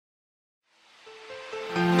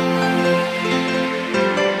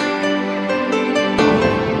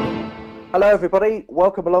Hello, everybody.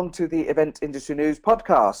 Welcome along to the Event Industry News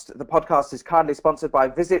podcast. The podcast is kindly sponsored by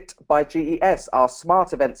Visit by GES, our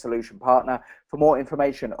smart event solution partner. For more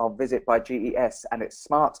information on Visit by GES and its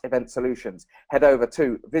smart event solutions, head over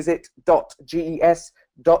to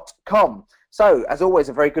visit.ges.com. So, as always,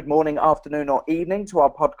 a very good morning, afternoon, or evening to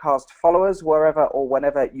our podcast followers, wherever or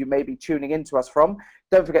whenever you may be tuning in to us from.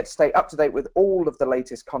 Don't forget to stay up to date with all of the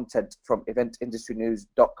latest content from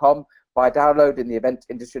eventindustrynews.com by downloading the Event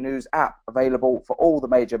Industry News app, available for all the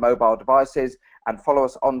major mobile devices, and follow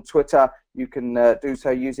us on Twitter. You can do so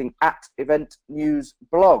using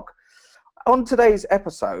 @EventNewsBlog. On today's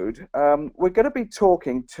episode, we're going to be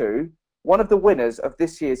talking to one of the winners of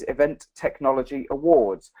this year's Event Technology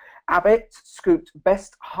Awards. Abbott scooped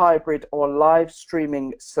Best Hybrid or Live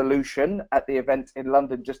Streaming Solution at the event in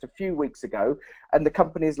London just a few weeks ago, and the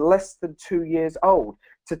company is less than 2 years old.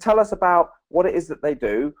 To tell us about what it is that they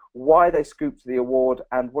do, why they scooped the award,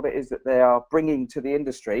 and what it is that they are bringing to the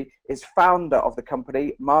industry is founder of the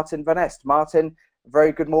company, Martin Van Est. Martin,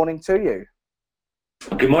 very good morning to you.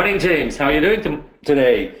 Good morning, James. How are you doing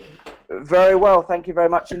today? Very well, thank you very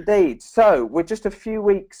much indeed. So we're just a few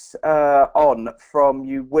weeks on from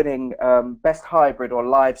you winning Best Hybrid or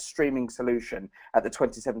Live Streaming Solution at the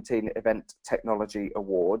 2017 Event Technology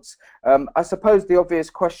Awards. I suppose the obvious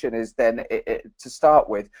question is then, to start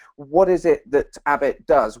with, what is it that Abbott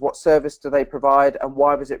does? What service do they provide, and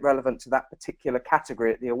why was it relevant to that particular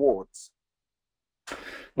category at the awards?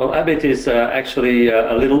 Well, Abbott is actually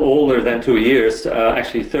a little older than 2 years,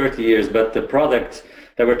 actually 30 years, but the product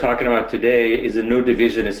that we're talking about today is a new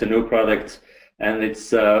division, it's a new product, and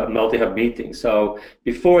it's multi-hub meeting. So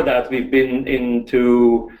before that, we've been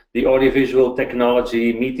into the audiovisual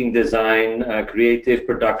technology, meeting design, creative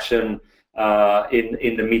production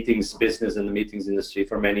in the meetings business and the meetings industry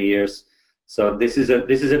for many years. So this is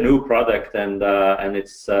a new product, and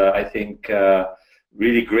it's I think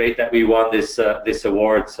really great that we won this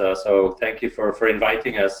award. So thank you for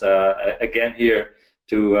inviting us again here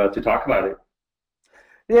to talk about it.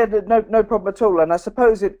 Yeah, no problem at all. And I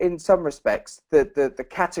suppose in some respects, the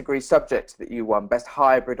category subject that you won, Best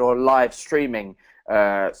Hybrid or Live Streaming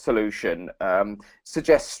Solution,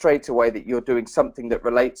 suggests straight away that you're doing something that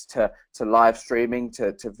relates to live streaming,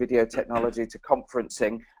 to video technology, to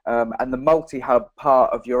conferencing, and the multi-hub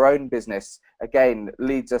part of your own business, again,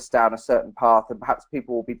 leads us down a certain path, and perhaps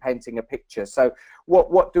people will be painting a picture. So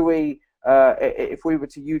what do we, if we were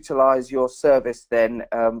to utilize your service then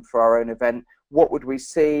for our own event, what would we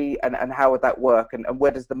see, and how would that work, and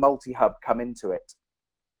where does the multi-hub come into it?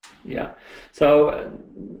 Yeah, so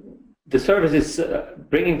the service is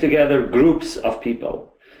bringing together groups of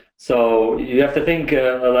people. So you have to think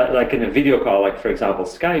like in a video call, like for example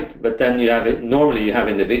Skype, but then normally you have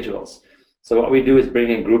individuals. So what we do is bring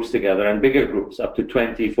in groups together, and bigger groups, up to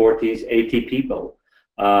 20, 40, 80 people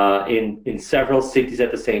in several cities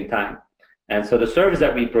at the same time. And so the service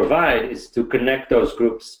that we provide is to connect those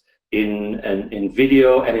groups in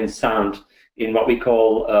video and in sound in what we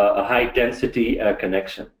call a high density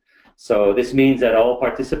connection. So this means that all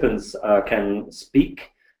participants can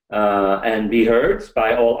speak and be heard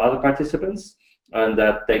by all other participants, and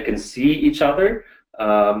that they can see each other,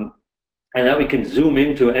 and that we can zoom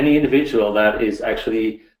into any individual that is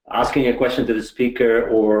actually asking a question to the speaker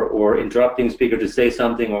or interrupting the speaker to say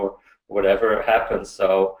something or whatever happens.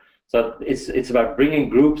 So it's about bringing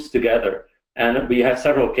groups together. And we have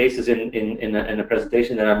several cases in a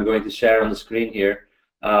presentation that I'm going to share on the screen here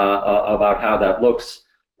about how that looks.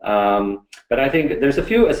 But I think there's a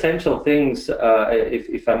few essential things,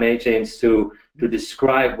 if I may, James, to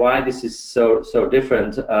describe why this is so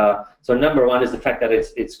different. So number one is the fact that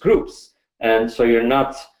it's groups, and so you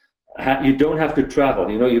don't have to travel.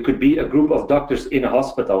 You know, you could be a group of doctors in a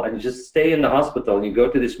hospital, and you just stay in the hospital, and you go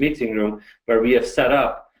to this meeting room where we have set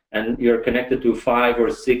up, and you're connected to 5 or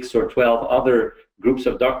 6 or 12 other groups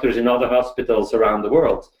of doctors in other hospitals around the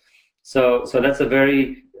world. So that's a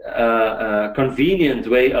very convenient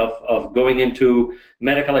way of going into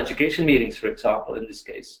medical education meetings, for example, in this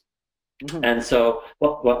case. Mm-hmm. And so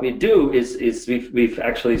what we do is we've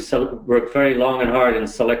actually worked very long and hard in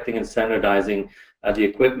selecting and standardizing the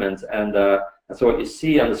equipment. And so what you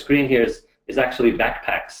see on the screen here is actually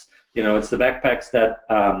backpacks. You know, it's the backpacks that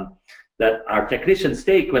our technicians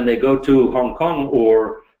take when they go to Hong Kong,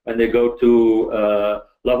 or when they go to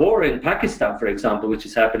Lahore in Pakistan, for example, which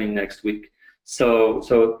is happening next week. So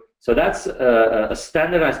that's a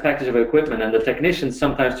standardized package of equipment, and the technicians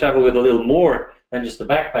sometimes travel with a little more than just a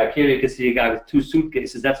backpack. Here you can see a guy with 2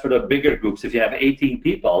 suitcases. That's for the bigger groups. If you have 18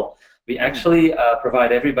 people, we actually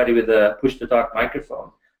provide everybody with a push-to-talk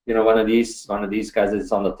microphone. You know, one of these guys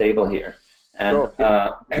is on the table here, and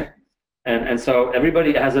and so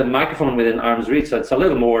everybody has a microphone within arm's reach. So it's a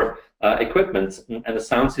little more equipment and a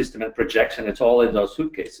sound system and projection. It's all in those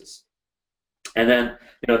suitcases. And then,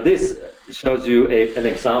 this shows you an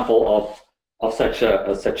example of such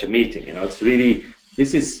a meeting. It's really,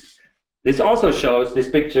 this also shows, this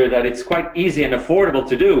picture, that it's quite easy and affordable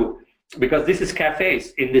to do, because this is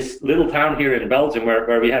cafes in this little town here in Belgium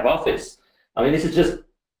where we have office. I mean, this is just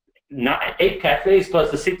 8 cafes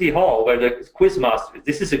plus the city hall where the quiz master.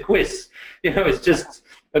 This is a quiz. It's just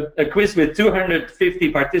a quiz with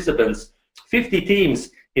 250 participants, 50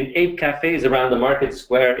 teams in 8 cafes around the market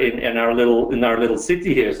square in our little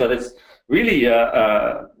city here. So that's really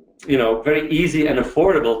very easy and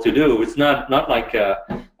affordable to do. It's not like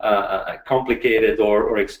complicated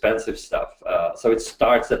or expensive stuff. So it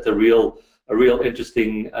starts at a real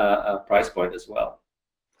interesting price point as well.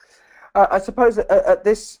 I suppose at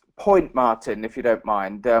this point, Martin, if you don't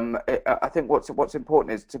mind, I think what's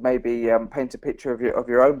important is to maybe paint a picture of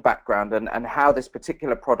your own background and how this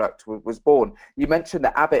particular product was born. You mentioned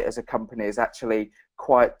that Abbott as a company is actually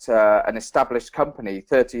quite an established company,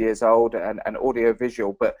 30 years old and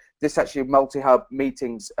audio-visual, but this actually multi-hub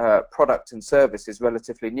meetings product and service is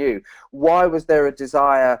relatively new. Why was there a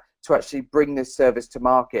desire to actually bring this service to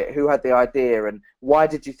market? Who had the idea, and why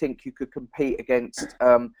did you think you could compete against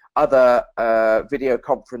other video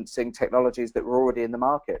conferencing technologies that were already in the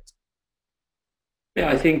market? Yeah,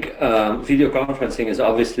 I think video conferencing is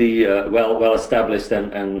obviously well established,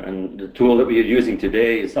 and the tool that we are using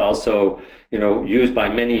today is also used by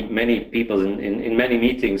many people in many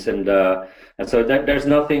meetings, and so there's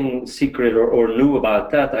nothing secret or new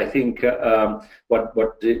about that. I think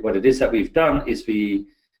what it is that we've done is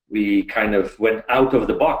we kind of went out of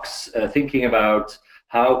the box, thinking about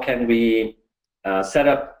how can we set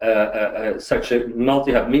up such a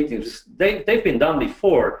multi-hub meetings. They've been done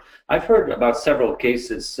before. I've heard about several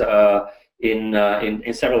cases in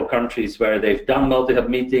several countries where they've done multi-hub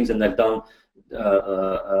meetings, and they've done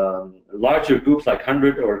larger groups, like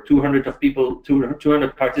 100 or 200 of people,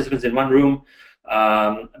 200 participants in one room.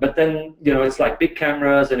 But then, it's like big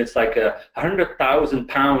cameras, and it's like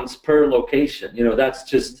 £100,000 per location. That's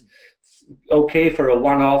just okay for a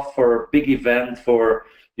one-off, for a big event, for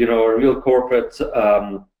a real corporate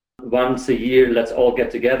once a year, let's all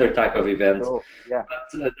get together type of event. Oh, yeah.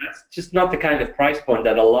 But that's just not the kind of price point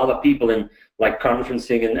that a lot of people in like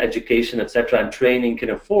conferencing and education, etc., and training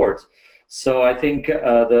can afford. So I think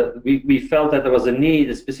we felt that there was a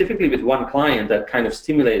need, specifically with one client, that kind of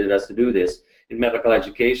stimulated us to do this in medical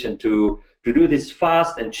education, to do this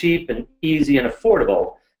fast and cheap and easy and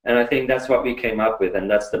affordable. And I think that's what we came up with, and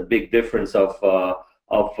that's the big difference of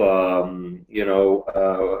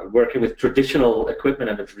working with traditional equipment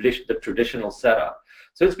and the traditional setup.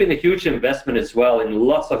 So it's been a huge investment as well in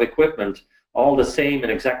lots of equipment, all the same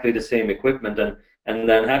and exactly the same equipment, and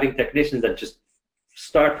then having technicians that just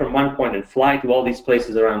start from one point and fly to all these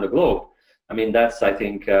places around the globe. I mean, that's, I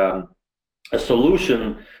think, a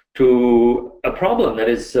solution to a problem that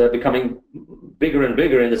is becoming bigger and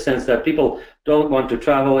bigger, in the sense that people don't want to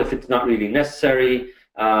travel if it's not really necessary.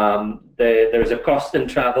 There's a cost in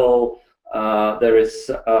travel. There is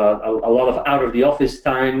a lot of out of the office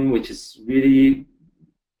time, which is really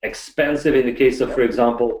expensive in the case of, for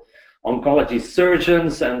example, oncology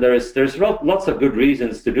surgeons. And there's lots of good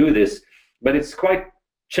reasons to do this, but it's quite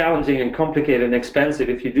challenging and complicated and expensive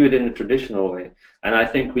if you do it in a traditional way. And I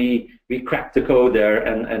think we cracked the code there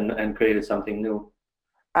and created something new.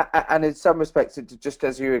 And in some respects, just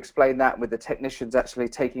as you explained that, with the technicians actually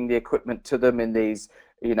taking the equipment to them in these,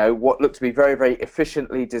 what look to be very, very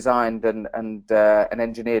efficiently designed and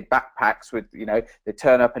engineered backpacks with, they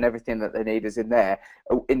turn up and everything that they need is in there.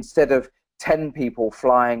 Instead of 10 people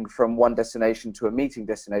flying from one destination to a meeting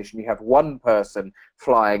destination, you have one person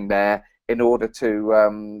flying there in order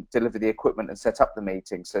to deliver the equipment and set up the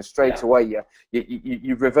meeting. So straight away,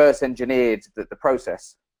 you reverse engineered the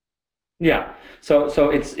process. Yeah, so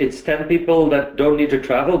it's 10 people that don't need to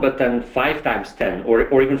travel, but then 5 times 10,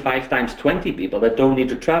 or even 5 times 20 people that don't need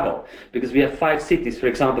to travel, because we have 5 cities. For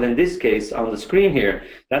example, in this case on the screen here,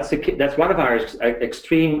 that's one of our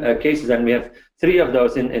extreme cases, and we have 3 of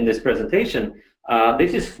those in this presentation.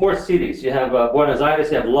 This is 4 cities. You have Buenos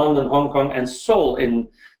Aires, you have London, Hong Kong, and Seoul in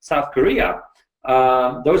South Korea.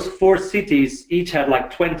 Those 4 cities each had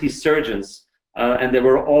like 20 surgeons, and they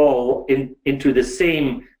were all into the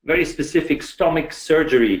same very specific stomach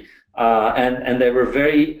surgery, and they were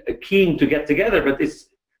very keen to get together, but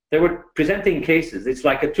they were presenting cases. It's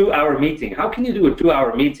like a 2-hour meeting. How can you do a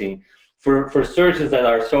 2-hour meeting for surgeons that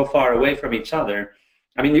are so far away from each other?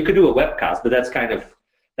 I mean, you could do a webcast, but that's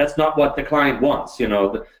That's not what the client wants.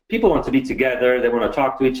 The people want to be together. They want to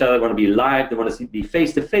talk to each other. They want to be live. They want to be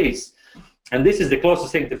face to face. And this is the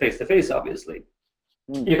closest thing to face to face, obviously.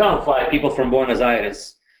 You can't fly people from Buenos Aires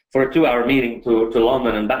for a 2-hour meeting to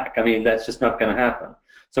London and back. I mean, that's just not going to happen.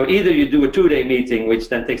 So either you do a 2-day meeting, which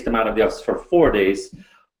then takes them out of the office for 4 days,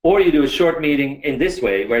 or you do a short meeting in this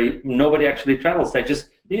way where nobody actually travels.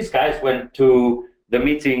 These guys went to the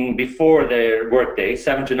meeting before their workday,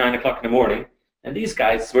 7 to 9 o'clock in the morning, and these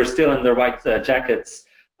guys were still in their white jackets,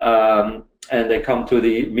 and they come to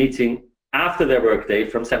the meeting after their workday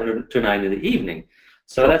from 7 to 9 in the evening.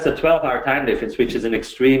 So that's a 12-hour time difference, which is an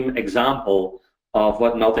extreme example of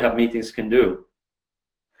what multi-hub meetings can do.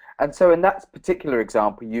 And so in that particular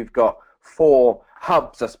example, you've got 4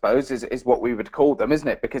 hubs, I suppose, is what we would call them, isn't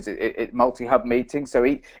it? Because it multi-hub meetings. So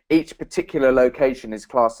each particular location is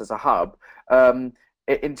classed as a hub.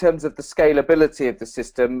 In terms of the scalability of the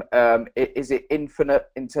system, is it infinite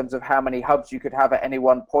in terms of how many hubs you could have at any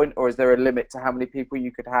one point, or is there a limit to how many people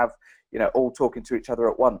you could have, all talking to each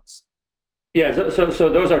other at once? Yeah, so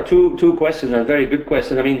those are two questions, and very good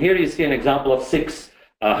question. I mean, here you see an example of 6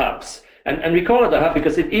 hubs. And we call it a hub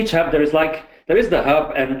because in each hub there is the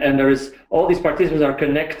hub, and there is all these participants are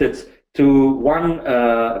connected to one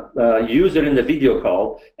user in the video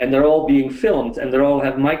call, and they're all being filmed, and they all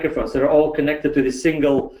have microphones. They're all connected to this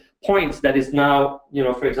single point that is now,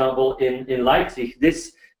 for example, in Leipzig,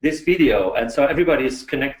 this video, and so everybody is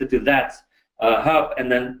connected to that hub,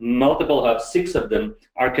 and then multiple hubs, 6 of them,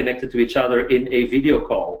 are connected to each other in a video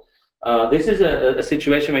call. This is a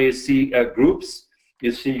situation where you see groups.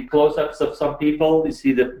 You see close-ups of some people. You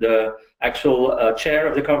see the actual chair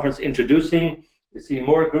of the conference introducing. You see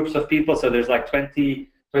more groups of people. So there's like 20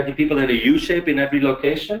 people in a U shape in every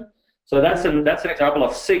location. So that's an example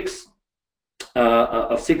of 6.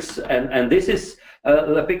 And this is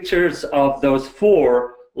the pictures of those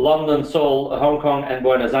 4: London, Seoul, Hong Kong, and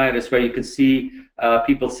Buenos Aires, where you can see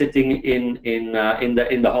people sitting in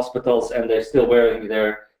the hospitals, and they're still wearing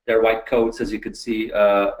their white coats, as you can see.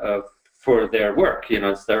 For their work,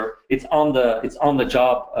 it's on the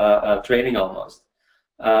job training almost.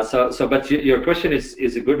 But your question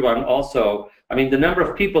is a good one also. I mean, the number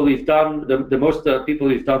of people we've done, the most people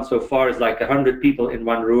we've done so far is like 100 people in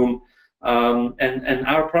one room. And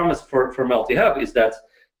our promise for multi-hub is that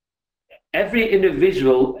every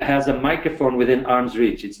individual has a microphone within arm's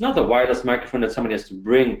reach. It's not a wireless microphone that somebody has to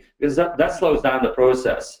bring, because that slows down the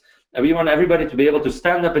process. And we want everybody to be able to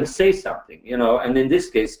stand up and say something, and in this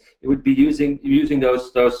case, it would be using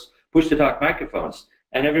those push-to-talk microphones,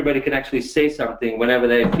 and everybody can actually say something whenever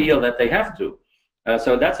they feel that they have to.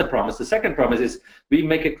 So that's a promise. The second promise is we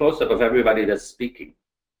make a close-up of everybody that's speaking.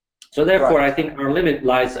 So therefore, right. I think our limit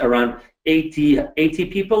lies around 80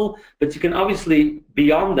 people, but you can obviously,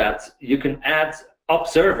 beyond that, you can add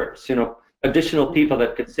observers, additional people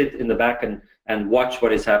that could sit in the back and watch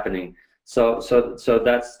what is happening. So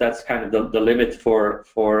that's kind of the limit for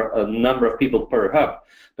a number of people per hub.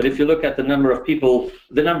 But if you look at the number of people,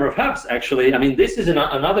 the number of hubs, actually, I mean, this is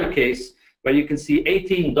another case where you can see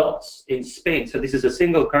 18 dots in Spain. So this is a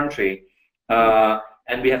single country,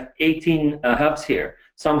 and we have 18 hubs here.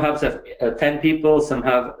 Some hubs have 10 people. Some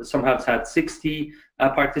hubs had 60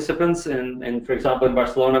 participants. And for example, in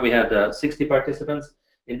Barcelona, we had 60 participants.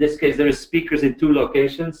 In this case, there is speakers in 2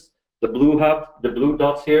 locations. The blue hub, the blue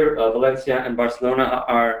dots here, Valencia and Barcelona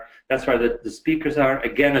that's where the speakers are.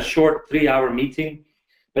 Again, a short 3-hour meeting,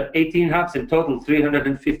 but 18 hubs in total,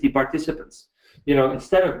 350 participants.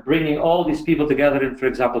 Instead of bringing all these people together in, for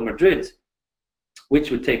example, Madrid, which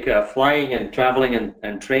would take flying and traveling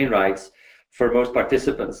and train rides for most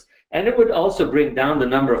participants. And it would also bring down the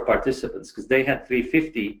number of participants, because they had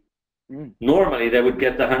 350. Normally, they would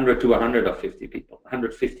get 100 to 150 people,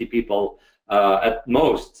 150 people at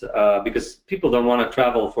most, because people don't want to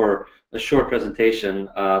travel for a short presentation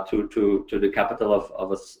to the capital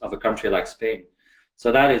of a country like Spain.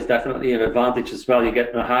 So that is definitely an advantage as well. You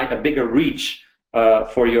get a bigger reach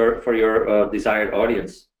for your desired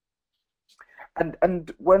audience.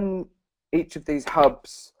 And when each of these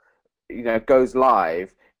hubs, goes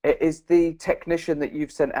live, is the technician that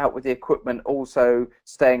you've sent out with the equipment also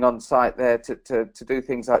staying on site there to do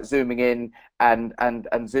things like zooming in and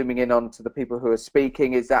zooming in onto the people who are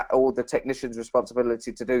speaking? Is that all the technician's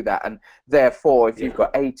responsibility to do that? And therefore, if you've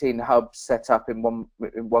got 18 hubs set up in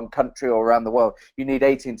one country or around the world, you need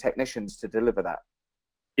 18 technicians to deliver that.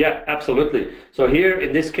 Yeah, absolutely. So here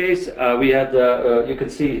in this case, we had you can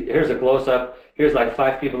see here's a close-up. Here's like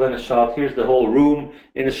 5 people in a shot. Here's the whole room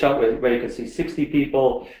in a shot where you can see 60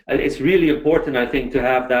 people. And it's really important, I think, to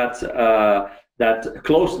have that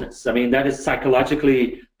closeness. I mean, that is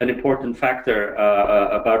psychologically an important factor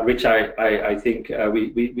about which I think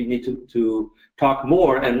we need to talk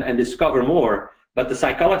more and discover more. But the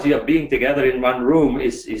psychology of being together in one room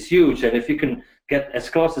is huge, and if you can get as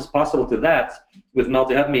close as possible to that with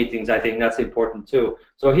multi-hub meetings, I think that's important too.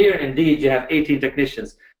 So here, indeed, you have 18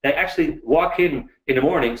 technicians. They actually walk in the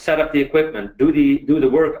morning, set up the equipment, do the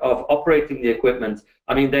work of operating the equipment.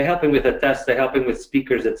 I mean, they're helping with the test, they're helping with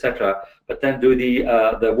speakers, etc. But then do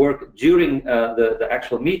the work during the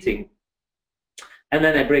actual meeting, and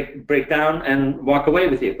then they break down and walk away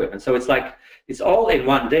with the equipment. So it's like it's all in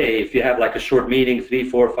one day. If you have like a short meeting, 3,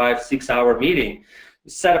 4, 5, 6 hour meeting,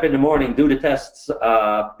 set up in the morning, do the tests,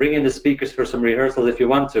 bring in the speakers for some rehearsals if you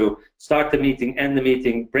want to, start the meeting, end the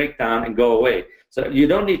meeting, break down, and go away. So you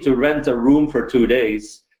don't need to rent a room for 2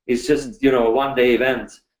 days. It's just, you know, a one-day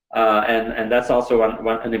event, and that's also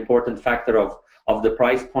an important factor of the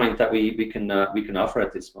price point that we can offer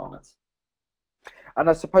at this moment. And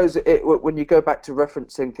I suppose when you go back to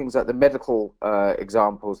referencing things like the medical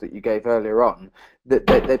examples that you gave earlier on, that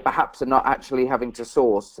they perhaps are not actually having to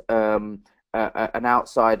source an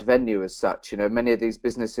outside venue as such. You know, many of these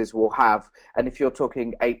businesses will have, and if you're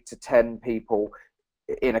talking 8 to 10 people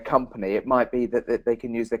in a company, it might be that they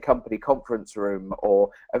can use their company conference room or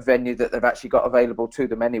a venue that they've actually got available to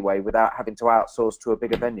them anyway without having to outsource to a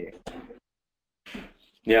bigger venue.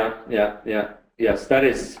 Yes, that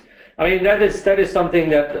is. I mean, that is something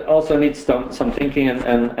that also needs some thinking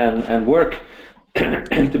and work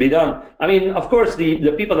to be done. I mean, of course,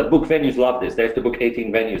 the people that book venues love this. They have to book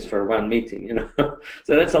 18 venues for one meeting, you know.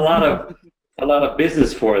 So that's a lot of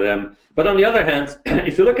business for them. But on the other hand,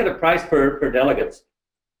 if you look at the price per delegates,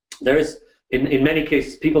 there is in many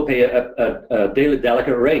cases people pay a daily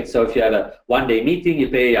delegate rate. So if you have a one-day meeting, you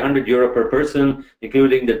pay €100 per person,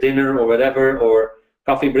 including the dinner or whatever, or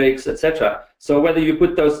coffee breaks, etc. So whether you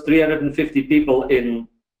put those 350 people in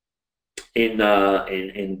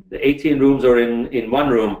the 18 rooms or in one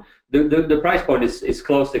room, the price point is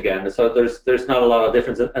close again. So there's not a lot of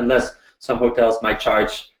difference, unless some hotels might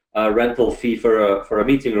charge a rental fee for a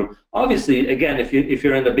meeting room. Obviously, again, if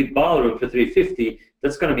you're in a big ballroom for 350,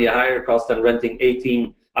 that's going to be a higher cost than renting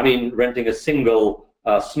 18. I mean, renting a single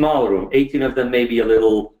small room. 18 of them may be a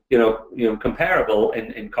little comparable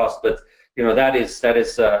in cost, but you know that is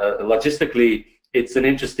logistically it's an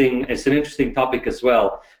interesting topic as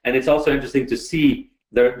well, and it's also interesting to see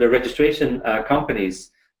the registration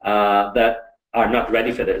companies that are not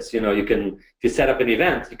ready for this. You know, if you set up an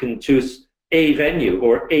event, you can choose a venue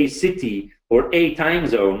or a city or a time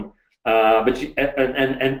zone,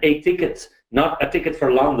 and a ticket, not a ticket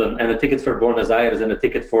for London and a ticket for Buenos Aires and a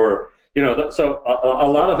ticket for so a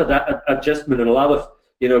lot of that adjustment and a lot of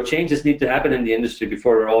changes need to happen in the industry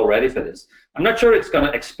before we're all ready for this. I'm not sure it's going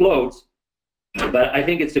to explode, but I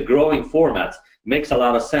think it's a growing format. It makes a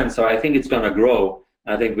lot of sense, so I think it's going to grow.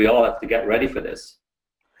 I think we all have to get ready for this.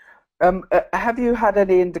 Have you had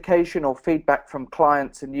any indication or feedback from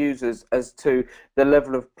clients and users as to the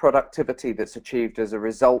level of productivity that's achieved as a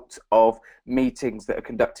result of meetings that are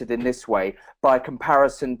conducted in this way by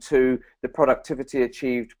comparison to the productivity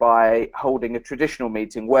achieved by holding a traditional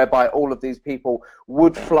meeting whereby all of these people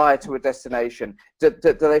would fly to a destination? Do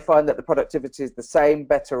they find that the productivity is the same,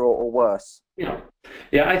 better, or worse?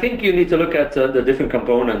 Yeah, I think you need to look at the different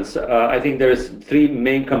components. I think there's three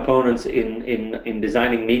main components in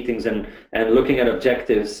designing meetings and looking at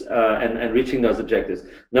objectives and reaching those objectives.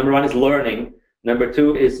 Number one is learning. Number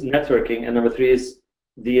two is networking, and number three is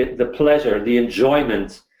the pleasure, the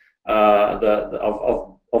enjoyment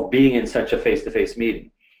of being in such a face-to-face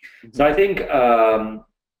meeting. Mm-hmm. So I think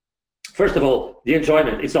first of all, the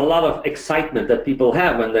enjoyment. It's a lot of excitement that people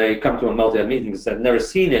have when they come to a multi-hub meeting. I've never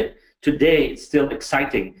seen it. Today, it's still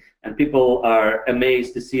exciting, and people are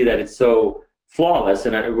amazed to see that it's so flawless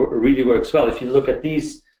and it really works well. If you look at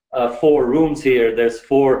these 4 rooms here, there's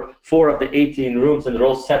four of the 18 rooms, and they're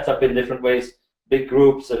all set up in different ways, big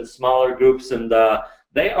groups and smaller groups, and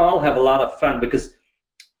they all have a lot of fun because,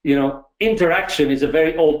 interaction is a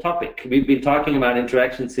very old topic. We've been talking about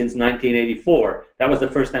interaction since 1984. That was the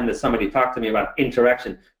first time that somebody talked to me about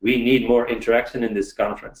interaction. We need more interaction in this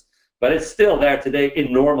conference. But it's still there today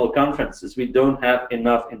in normal conferences. We don't have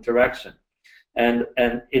enough interaction. And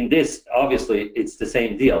in this, obviously, it's the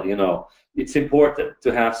same deal. It's important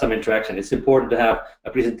to have some interaction. It's important to have a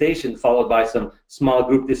presentation followed by some small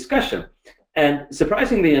group discussion. And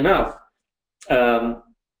surprisingly enough,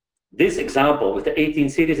 this example with the 18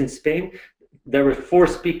 cities in Spain, there were 4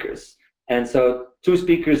 speakers. And so 2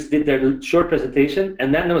 speakers did their short presentation,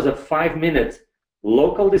 and then there was a 5-minute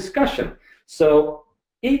local discussion. So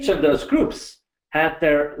each of those groups had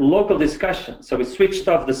their local discussion. So we switched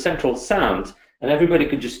off the central sound, and everybody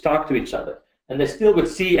could just talk to each other, and they still would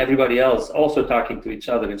see everybody else also talking to each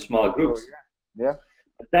other in small groups. Oh, yeah.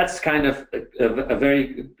 That's kind of a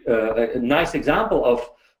very a nice example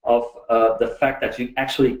of the fact that you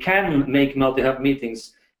actually can make multi-hub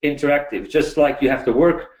meetings interactive, just like you have to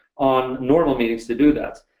work on normal meetings to do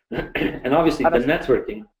that. And obviously the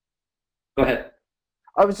networking. Go ahead.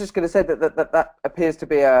 I was just going to say that appears to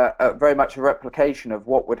be a very much a replication of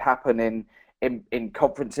what would happen in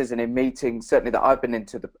conferences and in meetings, certainly that I've been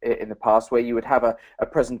into in the past, where you would have a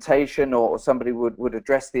presentation or somebody would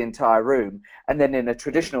address the entire room. And then in a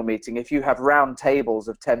traditional meeting, if you have round tables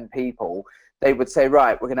of 10 people, they would say,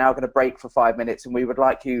 right, we're now going to break for 5 minutes, and we would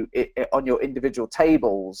like you on your individual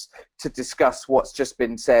tables to discuss what's just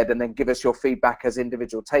been said, and then give us your feedback as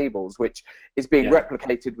individual tables, which is being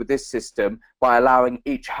replicated with this system by allowing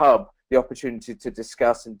each hub the opportunity to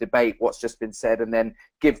discuss and debate what's just been said, and then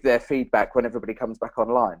give their feedback when everybody comes back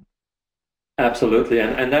online. Absolutely,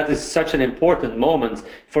 and that is such an important moment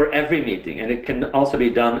for every meeting, and it can also be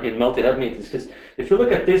done in multi-hub meetings. Because if you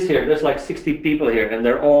look at this here, there's like 60 people here, and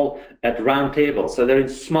they're all at round tables, so they're in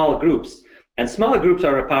small groups. And smaller groups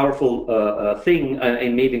are a powerful thing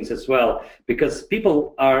in meetings as well, because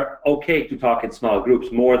people are okay to talk in small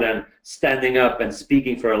groups more than standing up and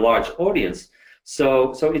speaking for a large audience.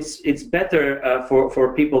 So it's better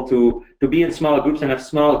for people to be in small groups and have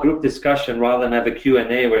small group discussion rather than have a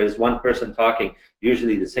Q&A where there's one person talking,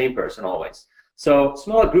 usually the same person always. So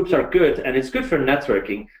small groups are good, and it's good for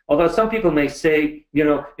networking. Although some people may say, you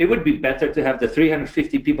know, it would be better to have the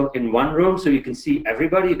 350 people in one room so you can see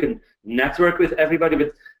everybody, you can network with everybody.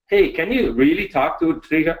 But hey, can you really talk to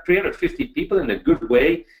 350 people in a good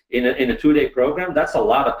way in a 2-day program? That's a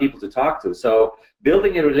lot of people to talk to. So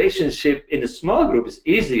building a relationship in a small group is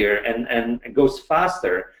easier and goes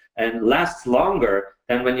faster and lasts longer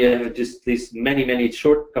than when you have just these many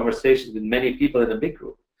short conversations with many people in a big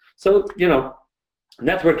group. So, you know,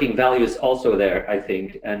 networking value is also there, I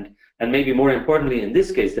think, and maybe more importantly in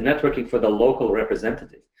this case, the networking for the local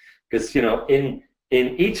representative, because, you know, in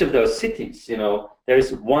each of those cities, you know, there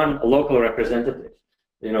is one local representative.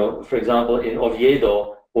 You know, for example, in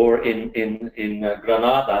Oviedo or in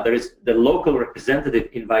Granada, there is the local representative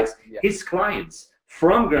invites his clients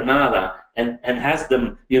from Granada and has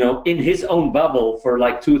them, you know, in his own bubble for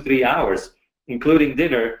like 2-3 hours, including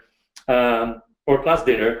dinner or plus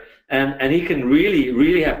dinner, and he can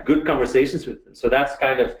really have good conversations with them. So that's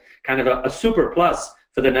kind of a super plus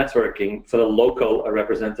for the networking for the local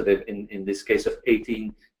representative in this case of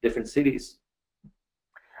 18 different cities.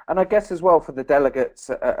 And I guess as well for the delegates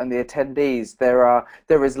and the attendees,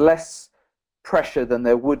 there is less pressure than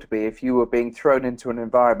there would be if you were being thrown into an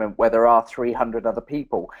environment where there are 300 other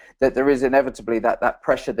people. That there is inevitably that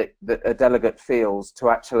pressure that a delegate feels to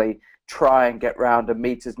actually try and get round and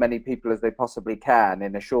meet as many people as they possibly can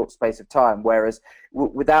in a short space of time. Whereas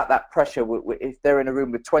without that pressure, if they're in a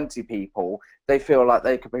room with 20 people, they feel like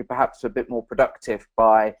they could be perhaps a bit more productive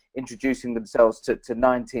by introducing themselves to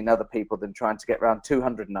 19 other people than trying to get around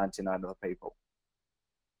 299 other people.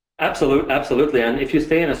 Absolutely. And if you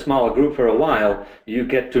stay in a small group for a while, you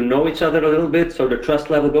get to know each other a little bit, so the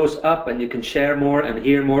trust level goes up and you can share more and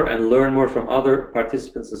hear more and learn more from other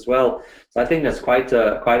participants as well. So I think that's quite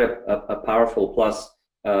a powerful plus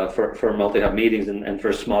for multi-hub meetings and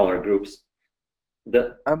for smaller groups.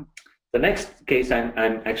 The next case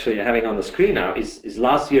I'm actually having on the screen now is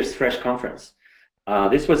last year's Fresh conference.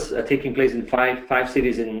 This was taking place in five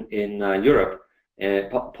cities in Europe.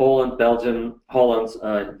 Poland, Belgium, Holland,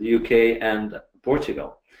 the UK, and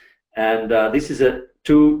Portugal. And this is a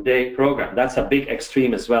 2-day program. That's a big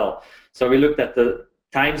extreme as well. So we looked at the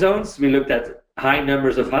time zones, we looked at high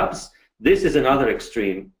numbers of hubs. This is another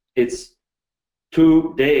extreme. It's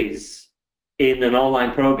 2 days in an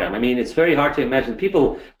online program. I mean, it's very hard to imagine.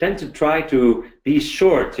 People tend to try to be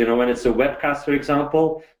short, you know, when it's a webcast, for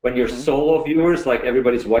example, when you're solo viewers, like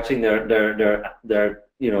everybody's watching their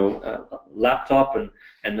you know, laptop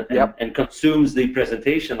and consumes the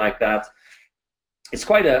presentation like that. It's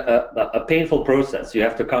quite a painful process. You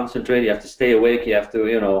have to concentrate, you have to stay awake, you have to,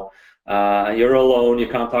 you know, you're alone, you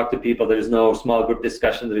can't talk to people, there is no small group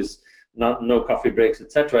discussion, there is no coffee breaks,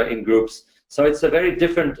 etc. in groups. So it's a very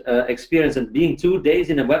different experience, and being 2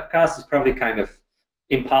 days in a webcast is probably kind of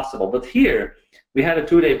impossible. But here, we had a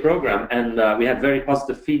 2-day program, and we had very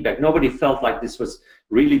positive feedback. Nobody felt like this was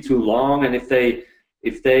really too long, and if they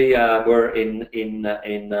were in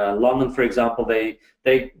London, for example, they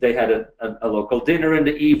had a local dinner in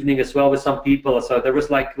the evening as well with some people. So there was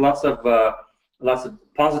like lots of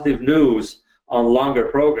positive news on longer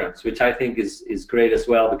programs, which I think is great as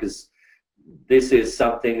well, because this is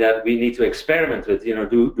something that we need to experiment with.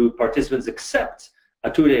 Do participants accept a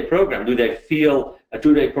 2-day program? Do they feel a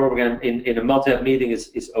 2-day program in a multi-hub meeting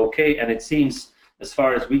is okay? And it seems, as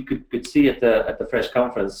far as we could see at the Fresh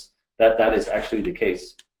conference, that is actually the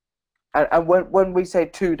case. And when we say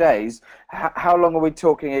 2 days, how long are we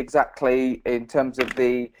talking exactly in terms of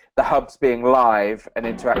the hubs being live and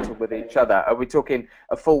interacting with each other? Are we talking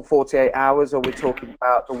a full 48 hours, or are we talking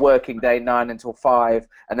about the working day 9 until 5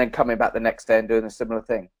 and then coming back the next day and doing a similar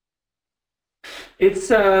thing?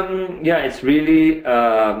 It's it's really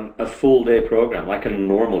a full day program, like a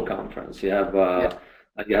normal conference. You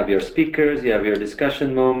have your speakers, you have your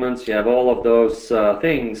discussion moments, you have all of those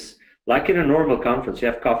things. Like in a normal conference, you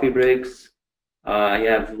have coffee breaks, you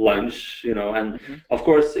have lunch, and of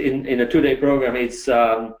course, in a 2-day program,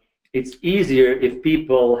 it's easier if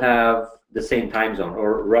people have the same time zone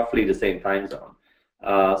or roughly the same time zone.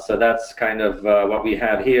 So that's kind of what we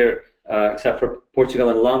have here, except for Portugal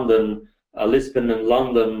and London. Lisbon and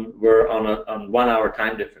London were on 1 hour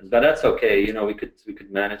time difference, but that's okay. We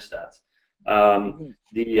could manage that.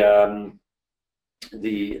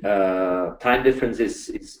 The time difference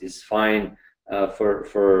is fine for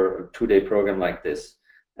a 2-day program like this.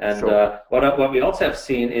 And Sure. what we also have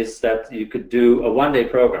seen is that you could do a 1-day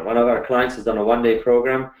program. One of our clients has done a 1-day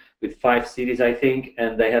program with 5 cities, I think,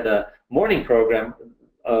 and they had a morning program.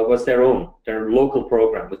 Was their local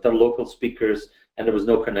program with their local speakers, and there was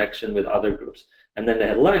no connection with other groups. And then they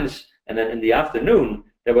had lunch, and then in the afternoon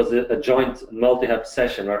there was a joint multi-hub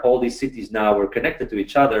session where all these cities now were connected to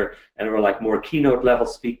each other and were like more keynote level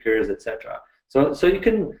speakers, etc. So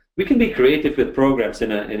we can be creative with programs in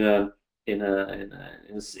the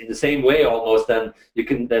same way almost. And you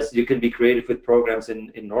can be creative with programs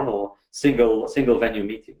in normal single venue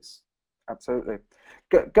meetings. Absolutely.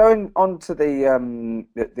 Going on to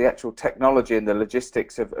the actual technology and the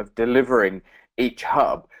logistics of delivering each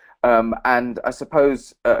hub, and I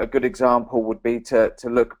suppose a good example would be to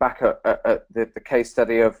look back at the case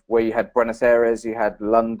study of where you had Buenos Aires, you had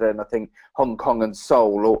London, I think Hong Kong and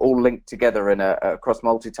Seoul, all linked together across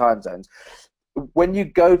multi-time zones. When you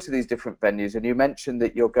go to these different venues, and you mentioned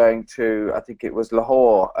that you're going to, I think it was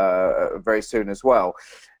Lahore very soon as well,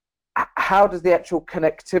 how does the actual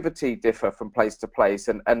connectivity differ from place to place,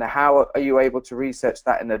 and how are you able to research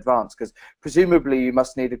that in advance? Because presumably you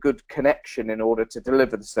must need a good connection in order to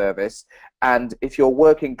deliver the service, and if you're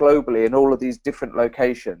working globally in all of these different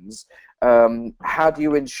locations, how do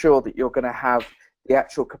you ensure that you're going to have the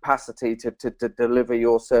actual capacity to deliver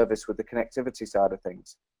your service with the connectivity side of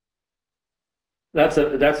things? That's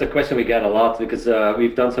a question we get a lot, because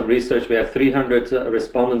we've done some research. We have 300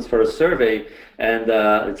 respondents for a survey, and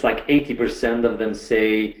it's like 80% of them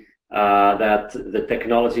say that the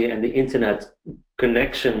technology and the internet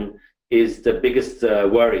connection is the biggest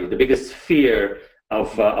worry, the biggest fear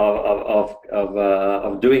of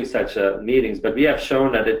doing such meetings. But we have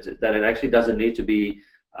shown that it actually doesn't need to be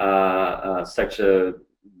such a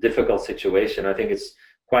difficult situation. I think it's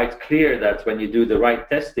quite clear that when you do the right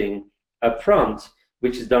testing up front,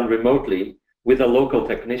 which is done remotely with a local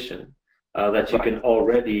technician, that you can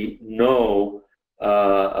already know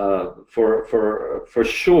for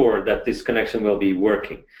sure that this connection will be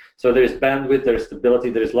working. So there's bandwidth, there's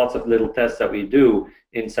stability, there's lots of little tests that we do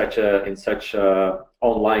in such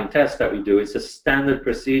online test that we do. It's a standard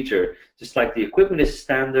procedure, just like the equipment is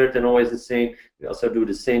standard and always the same. We also do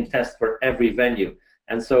the same test for every venue,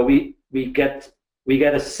 and so we get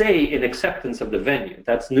a say in acceptance of the venue.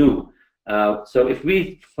 That's new. So if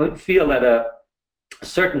we feel that a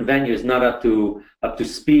certain venue is not up to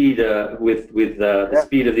speed with the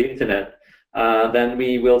speed of the internet, then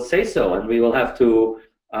we will say so, and we will have to.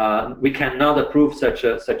 We cannot approve such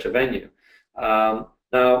a venue.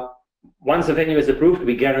 Now, once a venue is approved,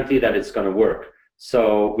 we guarantee that it's going to work.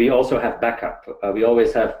 So we also have backup. We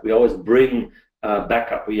always bring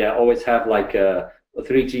backup. We always have like a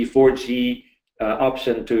 3G, 4G.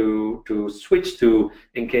 Option to switch to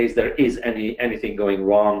in case there is anything going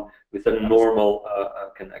wrong with a normal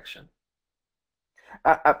connection.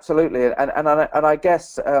 Absolutely, and I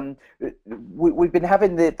guess we've been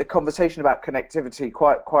having the conversation about connectivity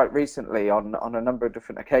quite recently on a number of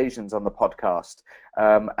different occasions on the podcast,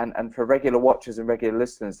 and for regular watchers and regular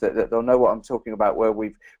listeners that they'll know what I'm talking about, where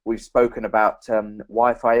we've spoken about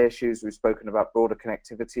Wi-Fi issues, we've spoken about broader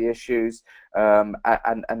connectivity issues, and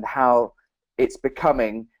how it's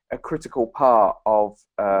becoming a critical part of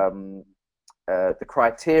the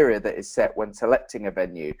criteria that is set when selecting a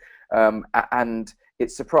venue. And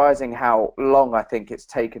it's surprising how long I think it's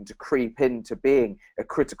taken to creep into being a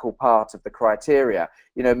critical part of the criteria.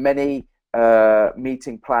 Many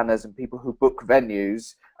meeting planners and people who book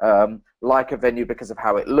venues like a venue because of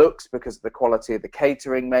how it looks, because of the quality of the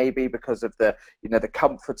catering, maybe because of the, the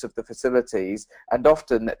comfort of the facilities, and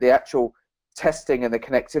often the actual testing and the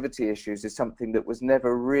connectivity issues is something that was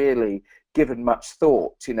never really given much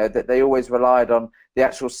thought. That they always relied on the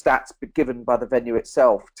actual stats given by the venue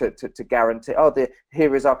itself to guarantee,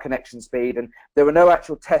 here is our connection speed, and there were no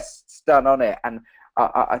actual tests done on it. And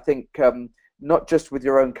I think not just with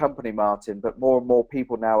your own company, Martin, but more and more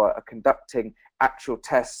people now are conducting actual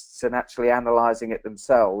tests and actually analysing it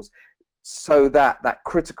themselves, so that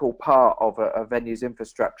critical part of a venue's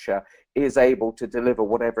infrastructure is able to deliver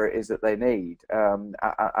whatever it is that they need. And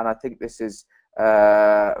I think this is,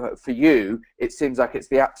 for you, it seems like it's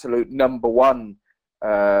the absolute number one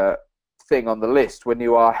thing on the list when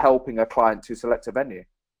you are helping a client to select a venue.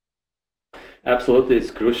 Absolutely,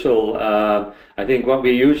 it's crucial. I think what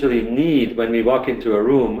we usually need when we walk into a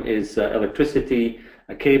room is electricity,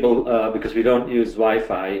 a cable, because we don't use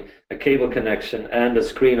Wi-Fi, a cable connection, and a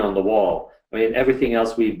screen on the wall. I mean, everything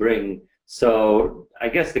else we bring. So I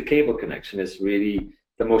guess the cable connection is really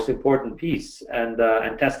the most important piece, and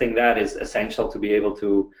testing that is essential to be able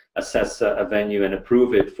to assess a venue and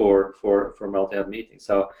approve it for multi-hub meetings.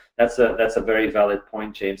 So that's a very valid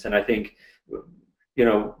point, James. And I think,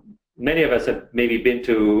 many of us have maybe been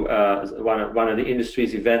to one of the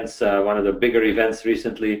industry's events, one of the bigger events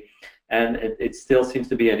recently, and it still seems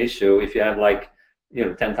to be an issue. If you have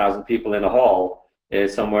 10,000 people in a hall,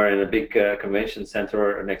 somewhere in a big convention center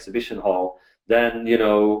or an exhibition hall, then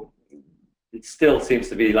it still seems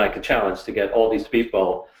to be like a challenge to get all these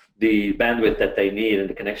people the bandwidth that they need and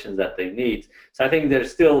the connections that they need. So I think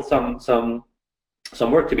there's still some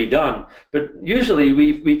work to be done, but usually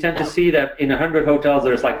we tend to see that in 100 hotels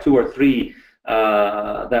there's like 2 or 3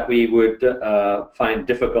 that we would find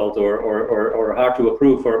difficult or hard to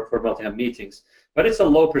approve for multi-hub meetings. But it's a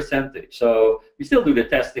low percentage, so we still do the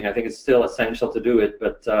testing. I think it's still essential to do it,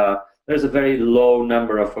 but there's a very low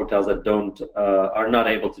number of hotels that are not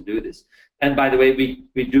able to do this. And by the way,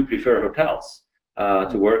 we do prefer hotels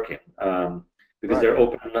to work in because they're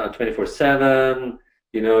open 24/7.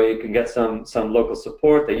 You can get some local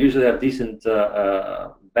support. They usually have decent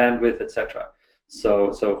bandwidth, etc.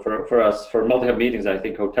 So for us, for multi-hub meetings, I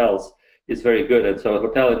think hotels is very good, and so the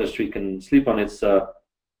hotel industry can sleep on its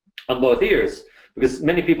on both ears, because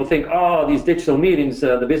many people think, these digital meetings,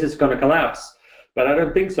 the business is going to collapse, but I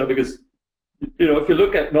don't think so, because if you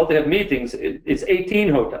look at multi-hub meetings, it's 18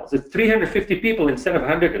 hotels, it's 350 people instead of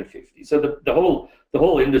 150. So the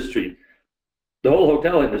whole industry. The whole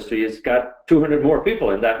hotel industry has got 200 more people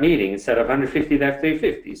in that meeting instead of 150, they have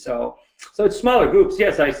 350. So it's smaller groups.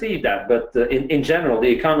 Yes, I see that, but in general, the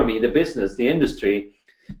economy, the business, the industry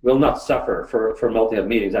will not suffer for multi-hub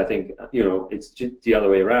meetings. I think it's the other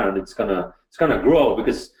way around. It's gonna grow,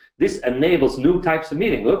 because this enables new types of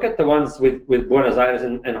meeting. Look at the ones with Buenos Aires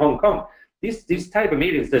and Hong Kong. These type of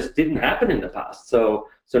meetings just didn't happen in the past. So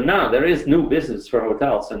now there is new business for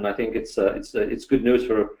hotels, and I think it's good news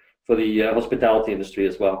for the hospitality industry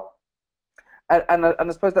as well. And I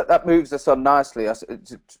suppose that moves us on nicely as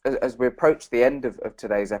we approach the end of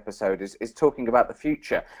today's episode, is talking about the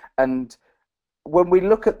future. And when we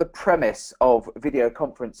look at the premise of video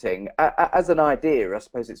conferencing as an idea, I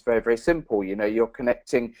suppose it's very, very simple. You're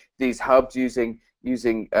connecting these hubs using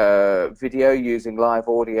video, using live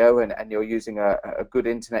audio, and you're using a good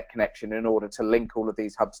internet connection in order to link all of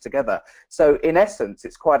these hubs together. So in essence,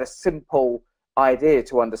 it's quite a simple idea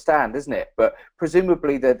to understand, isn't it? But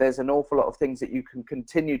presumably there's an awful lot of things that you can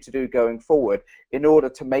continue to do going forward in order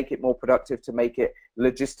to make it more productive, to make it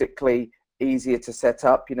logistically easier to set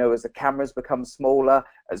up, as the cameras become smaller,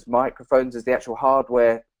 as microphones, as the actual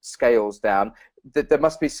hardware scales down. There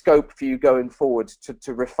must be scope for you going forward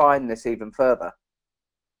to refine this even further.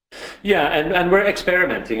 Yeah, and we're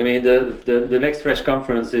experimenting. I mean, the next Fresh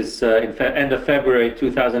conference is end of February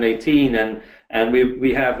 2018, and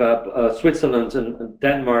we have Switzerland and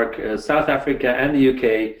Denmark, South Africa, and the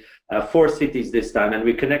UK, 4 cities this time, and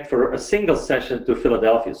we connect for a single session to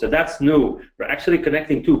Philadelphia. So that's new. We're actually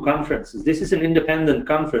connecting 2 conferences. This is an independent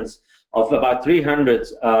conference of about 300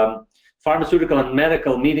 pharmaceutical and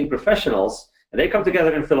medical meeting professionals, and they come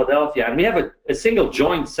together in Philadelphia, and we have a single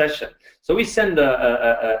joint session. So we send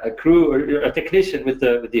a crew or a technician with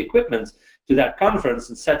the equipment to that conference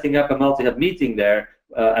and setting up a multi-hub meeting there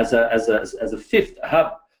as a 5th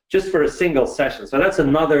hub just for a single session. So that's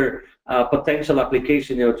another potential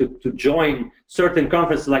application, to join certain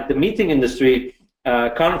conferences, like the meeting industry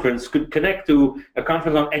conference could connect to a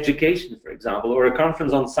conference on education, for example, or a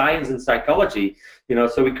conference on science and psychology.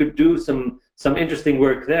 So we could do some interesting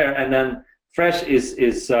work there, and then Fresh is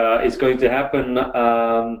going to happen.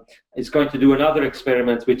 It's going to do another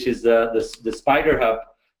experiment, which is the Spider Hub.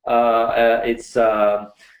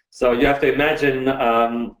 So you have to imagine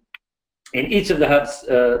in each of the hubs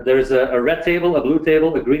there's a red table, a blue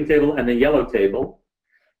table, a green table, and a yellow table.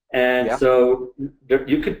 And so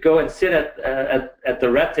you could go and sit at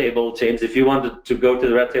the red table, James, if you wanted to go to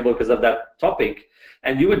the red table because of that topic,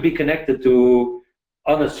 and you would be connected to,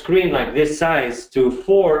 on a screen like this size, to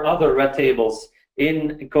 4 other red tables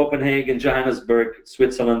in Copenhagen, Johannesburg,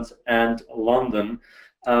 Switzerland, and London.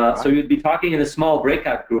 So you'd be talking in a small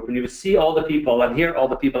breakout group, and you would see all the people and hear all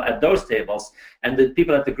the people at those tables, and the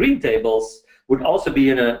people at the green tables would also be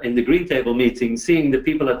in the green table meeting, seeing the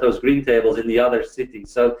people at those green tables in the other cities.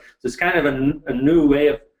 So it's kind of a new way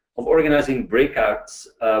of organizing breakouts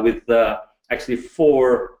with actually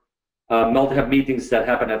 4 multi-hub meetings that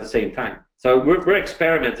happen at the same time. So we're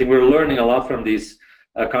experimenting. We're learning a lot from these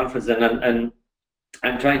conferences, and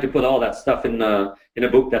I'm trying to put all that stuff in a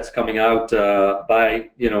book that's coming out by,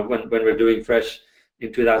 when we're doing Fresh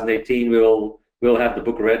in 2018. We'll have the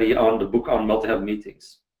book ready on multi-hub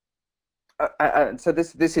meetings. So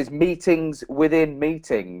this is meetings within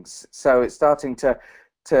meetings. So it's starting to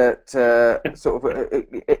sort of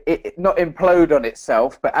not implode on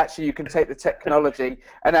itself, but actually you can take the technology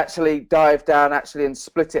and actually dive down and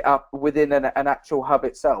split it up within an actual hub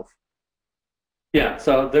itself. Yeah,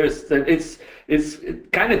 so it's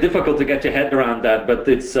kind of difficult to get your head around that, but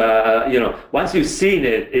it's once you've seen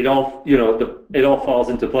it, it all falls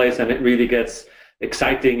into place, and it really gets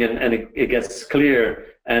exciting, and it gets clear,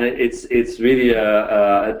 and it's really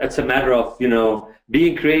it's a matter of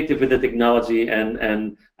being creative with the technology,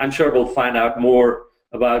 and I'm sure we'll find out more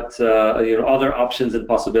about other options and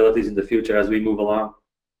possibilities in the future as we move along.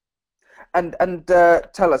 And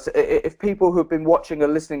tell us, if people who've been watching or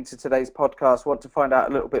listening to today's podcast want to find out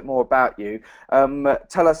a little bit more about you,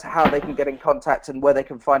 tell us how they can get in contact and where they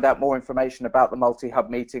can find out more information about the multi-hub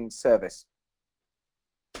meetings service.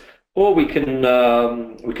 Or we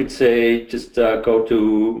could say just go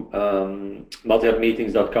to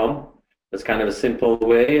multihubmeetings.com. That's kind of a simple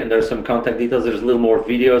way, and there's some contact details. There's a little more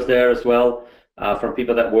videos there as well from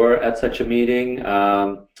people that were at such a meeting.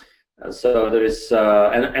 So there is,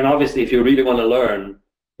 and obviously, if you really want to learn,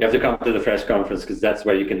 you have to come to the Fresh conference, because that's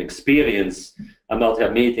where you can experience a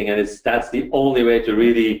multi-hub meeting, and that's the only way to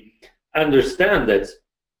really understand it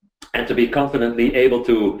and to be confidently able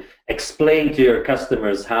to explain to your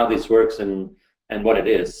customers how this works and what it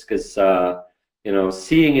is, because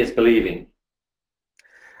seeing is believing.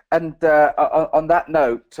 And on that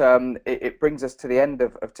note, it brings us to the end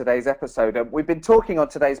of today's episode. We've been talking on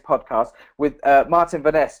today's podcast with Martin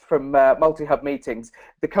van Est from Multi-Hub Meetings.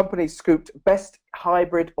 The company scooped Best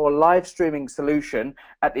Hybrid or Live Streaming Solution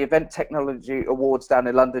at the Event Technology Awards down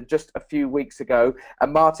in London just a few weeks ago.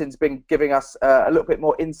 And Martin's been giving us a little bit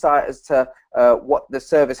more insight as to what the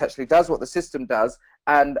service actually does, what the system does.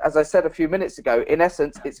 And as I said a few minutes ago, in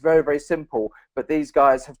essence, it's very, very simple. But these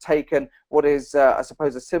guys have taken what is, I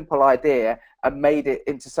suppose, a simple idea and made it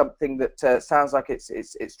into something that sounds like it's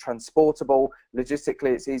transportable.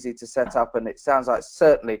 Logistically, it's easy to set up, and it sounds like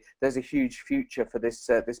certainly there's a huge future for this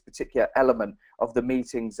this particular element of the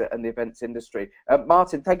meetings and the events industry.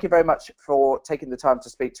 Martin, thank you very much for taking the time to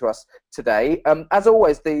speak to us today. As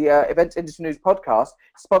always, the Event Industry News podcast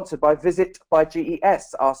is sponsored by Visit by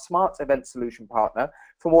GES, our smart event solution partner.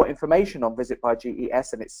 For more information on Visit by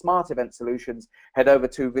GES and its smart event solutions, head over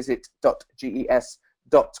to visit.ges.com.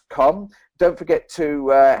 Don't forget to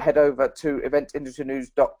head over to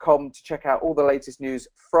eventindustrynews.com to check out all the latest news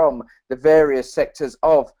from the various sectors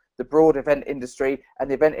of the broad event industry. And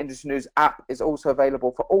the Event Industry News app is also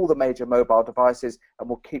available for all the major mobile devices and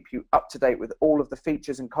will keep you up to date with all of the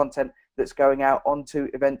features and content that's going out onto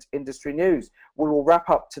Event Industry News. We will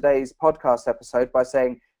wrap up today's podcast episode by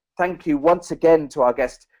saying thank you once again to our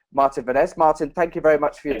guest, Martin van Est. Martin, thank you very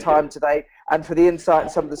much for your time today and for the insight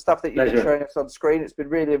and some of the stuff that you've been showing us on screen. It's been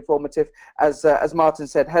really informative. As Martin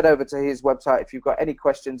said, head over to his website if you've got any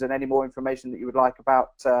questions and any more information that you would like about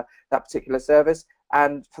that particular service.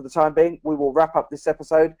 And for the time being, we will wrap up this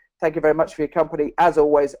episode. Thank you very much for your company, as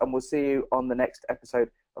always, and we'll see you on the next episode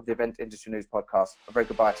of the Event Industry News podcast. A very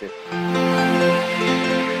goodbye to you.